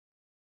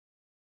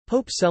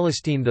Pope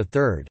Celestine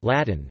III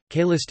Latin,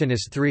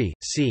 Celestinus III,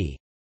 c.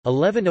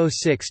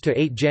 1106 to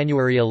 8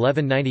 January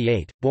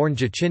 1198, born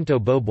Jacinto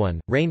Bobuon,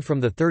 reigned from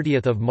the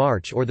 30th of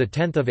March or the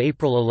 10th of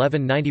April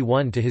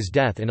 1191 to his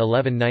death in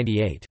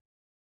 1198.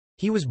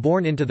 He was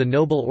born into the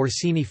noble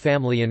Orsini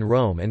family in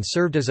Rome and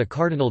served as a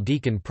cardinal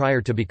deacon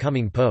prior to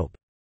becoming pope.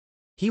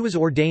 He was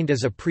ordained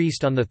as a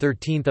priest on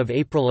 13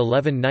 April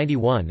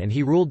 1191 and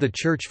he ruled the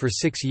church for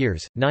 6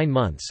 years, 9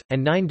 months,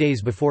 and 9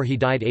 days before he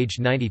died aged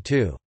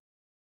 92.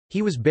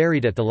 He was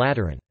buried at the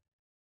Lateran.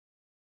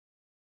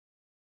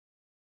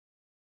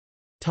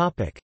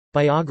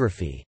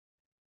 Biography.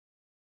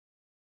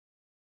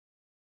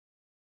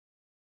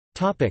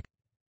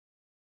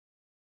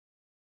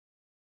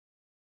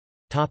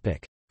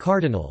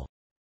 Cardinal.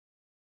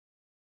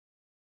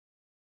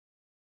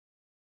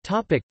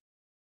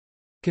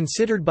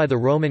 Considered by the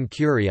Roman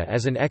Curia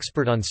as an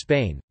expert on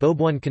Spain,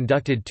 Bobuon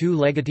conducted 2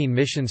 legatine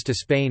missions to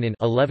Spain in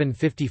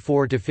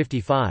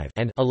 1154–55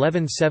 and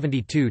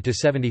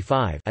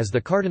 1172–75 as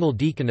the cardinal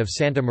deacon of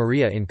Santa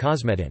Maria in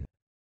Cosmedin.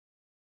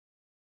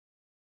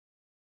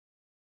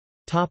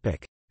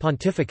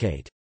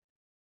 Pontificate.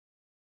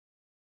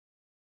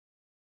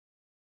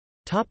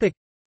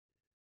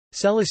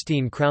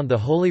 Celestine crowned the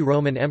Holy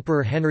Roman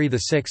Emperor Henry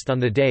VI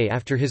on the day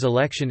after his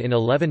election in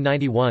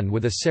 1191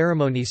 with a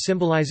ceremony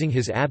symbolizing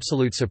his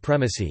absolute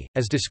supremacy,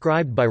 as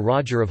described by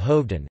Roger of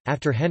Hoveden,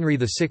 after Henry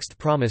VI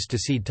promised to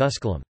cede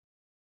Tusculum.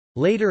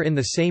 Later in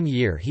the same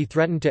year he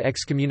threatened to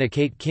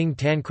excommunicate King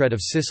Tancred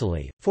of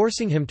Sicily,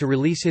 forcing him to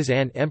release his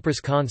aunt Empress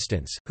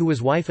Constance, who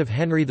was wife of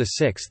Henry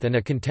VI and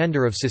a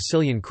contender of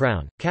Sicilian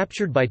crown,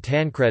 captured by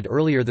Tancred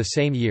earlier the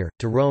same year,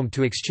 to Rome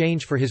to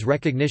exchange for his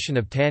recognition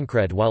of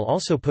Tancred while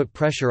also put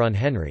pressure on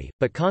Henry,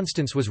 but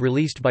Constance was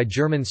released by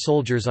German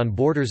soldiers on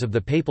borders of the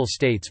Papal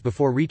States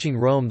before reaching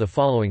Rome the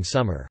following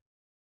summer.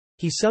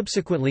 He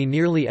subsequently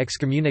nearly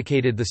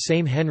excommunicated the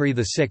same Henry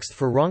VI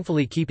for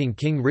wrongfully keeping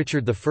King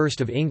Richard I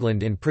of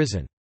England in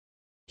prison.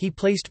 He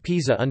placed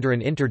Pisa under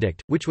an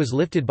interdict, which was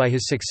lifted by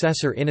his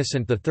successor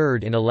Innocent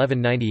III in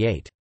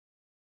 1198.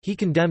 He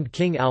condemned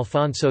King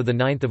Alfonso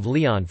IX of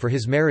Leon for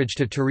his marriage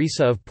to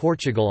Teresa of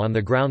Portugal on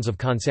the grounds of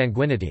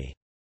consanguinity.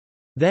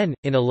 Then,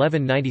 in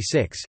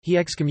 1196, he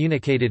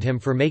excommunicated him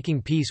for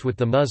making peace with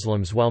the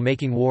Muslims while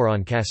making war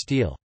on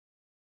Castile.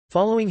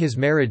 Following his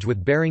marriage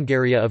with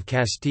Berengaria of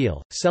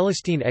Castile,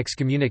 Celestine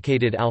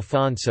excommunicated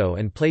Alfonso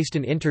and placed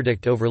an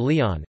interdict over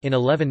Leon. In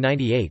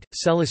 1198,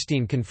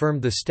 Celestine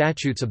confirmed the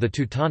statutes of the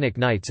Teutonic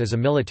Knights as a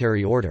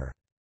military order.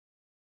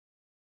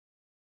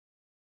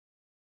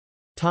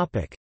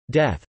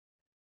 Death.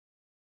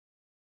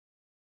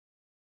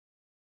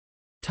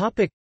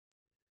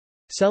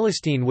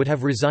 Celestine would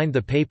have resigned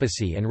the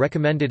papacy and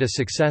recommended a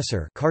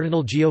successor,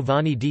 Cardinal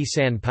Giovanni di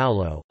San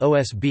Paolo,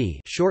 OSB,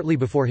 shortly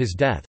before his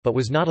death, but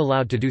was not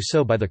allowed to do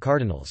so by the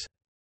cardinals.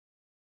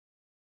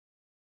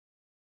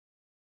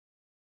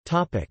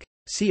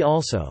 See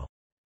also: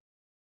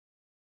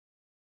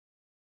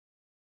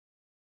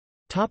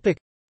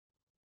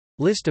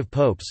 List of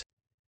popes.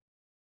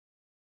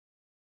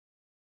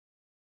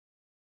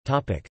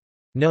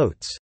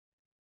 Notes.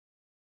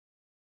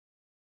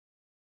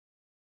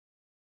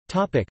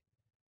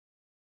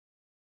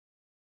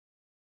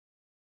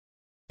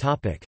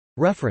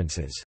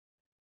 References.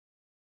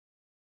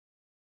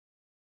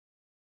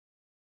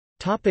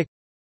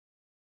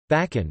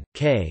 Bakken,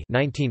 K.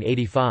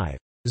 1985.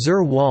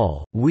 Zur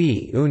Wahl,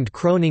 wie und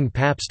Krönung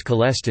Papst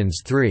Celestins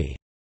III.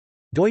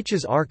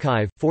 Deutsches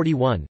Archiv,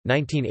 41,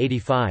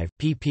 1985,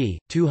 pp.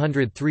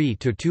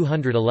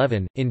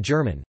 203–211, in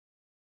German.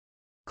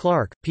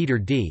 Clark, Peter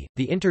D.,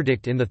 The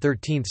Interdict in the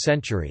Thirteenth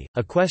Century,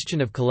 A Question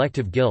of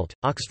Collective Guilt,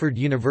 Oxford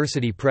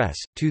University Press,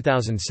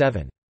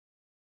 2007.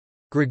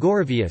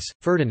 Gregorovius,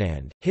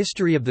 Ferdinand,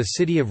 History of the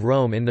City of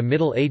Rome in the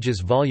Middle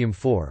Ages Volume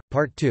 4,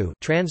 Part 2,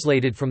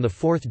 translated from the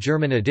 4th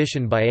German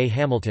edition by A.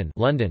 Hamilton,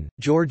 London,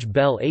 George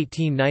Bell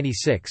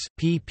 1896,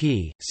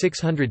 pp.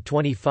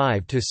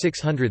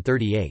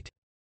 625–638.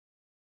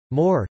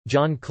 Moore,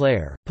 John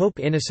Clare, Pope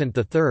Innocent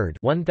III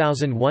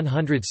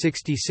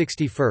 1160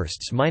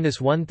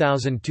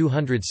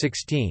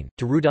 61–1216,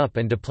 To Root Up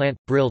and to Plant,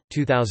 Brill,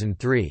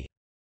 2003.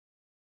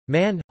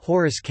 Mann,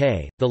 Horace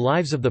K., The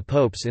Lives of the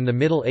Popes in the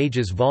Middle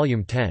Ages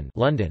Volume 10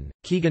 London,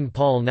 Kegan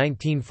Paul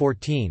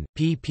 1914,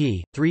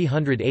 pp.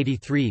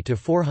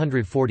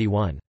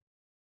 383–441.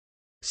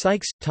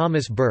 Sykes,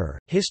 Thomas Burr,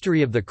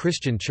 History of the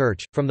Christian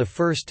Church, From the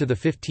First to the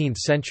 15th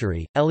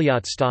Century,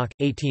 Elliott Stock,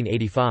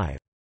 1885.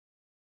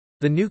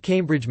 The New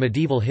Cambridge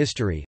Medieval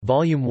History,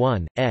 Volume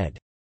 1, ed.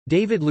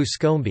 David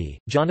Luscombe,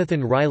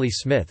 Jonathan Riley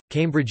Smith,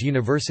 Cambridge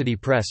University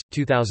Press,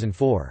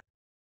 2004.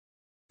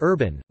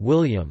 Urban,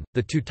 William,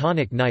 The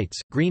Teutonic Knights,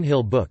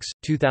 Greenhill Books,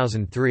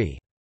 2003.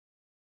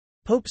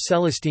 Pope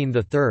Celestine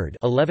III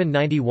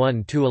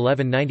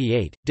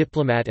 (1191–1198),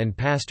 Diplomat and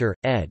Pastor,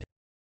 ed.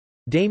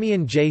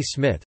 Damian J.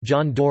 Smith,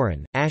 John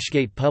Doran,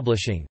 Ashgate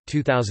Publishing,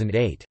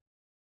 2008.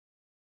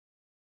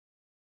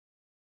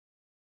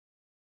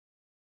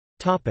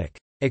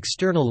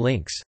 External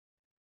links.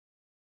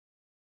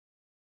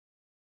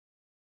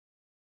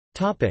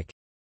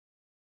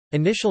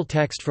 Initial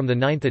text from the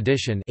 9th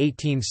edition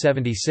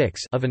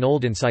 1876 of an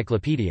old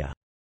encyclopedia.